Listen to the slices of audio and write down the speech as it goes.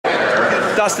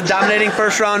Dustin, dominating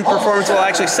first round performance, well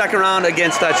actually second round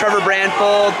against Trevor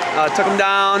Brandfold, took him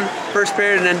down first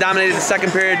period and then dominated the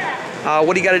second period.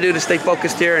 What do you got to do to stay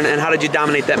focused here, and how did you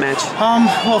dominate that match?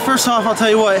 Well, first off, I'll tell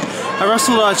you what, I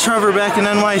wrestled Trevor back in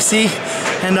NYC,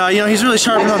 and you know, he's really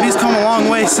sharpened up. He's come a long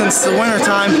way since the winter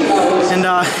time, and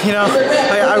you know,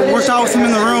 I worked out with him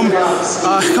in the room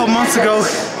a couple months ago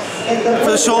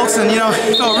for the Schultz, and you know,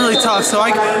 it felt really tough. So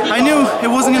I knew it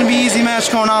wasn't going to be an easy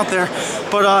match going out there,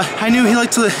 but I knew he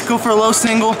liked to go for a low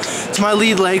single to my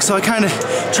lead leg, so I kind of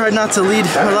tried not to lead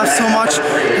my left so much.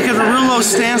 I kept a real low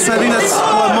stance, and I think that's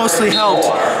what mostly helped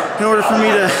in order for me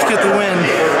to get the win.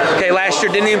 Okay, last year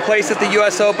didn't even place at the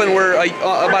U.S. Open. We're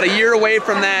about a year away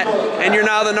from that, and you're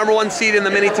now the #1 seed in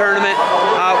the mini tournament.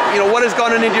 You know, what has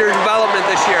gone into your development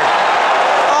this year?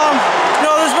 You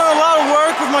know, there's been a lot of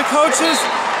work with my coaches.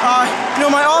 You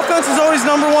know, my offense is always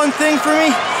 #1 thing for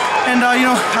me, and you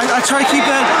know, I try to keep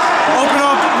that open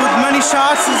up with many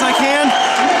shots as I can.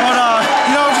 But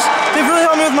you know, they've really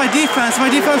helped me with my defense.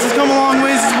 My defense has come a long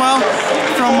ways as well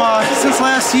from since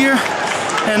last year,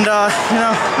 and you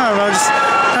know, I don't know, just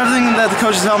everything that the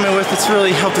coaches helped me with, it's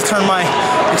really helped to turn my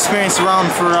experience around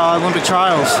for Olympic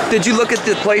trials. Did you look at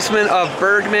the placement of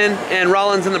Bergman and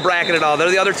Rollins in the bracket at all?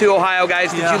 They're the other two Ohio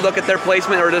guys. Did you look at their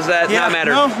placement, or does that not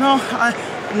matter? No.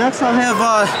 Next I'll have,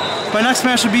 my next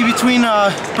match would be between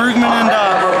Bergman and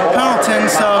Pendleton,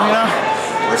 so, you know,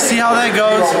 see how that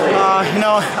goes. You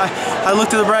know, I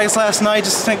looked at the brackets last night,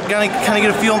 just to kind of get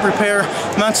a feel and prepare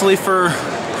mentally for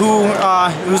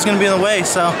who's going to be in the way,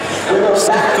 so just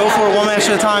go for it one match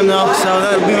at a time though, so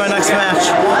that'll be my next match.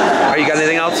 Are you got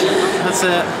anything else? That's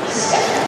it.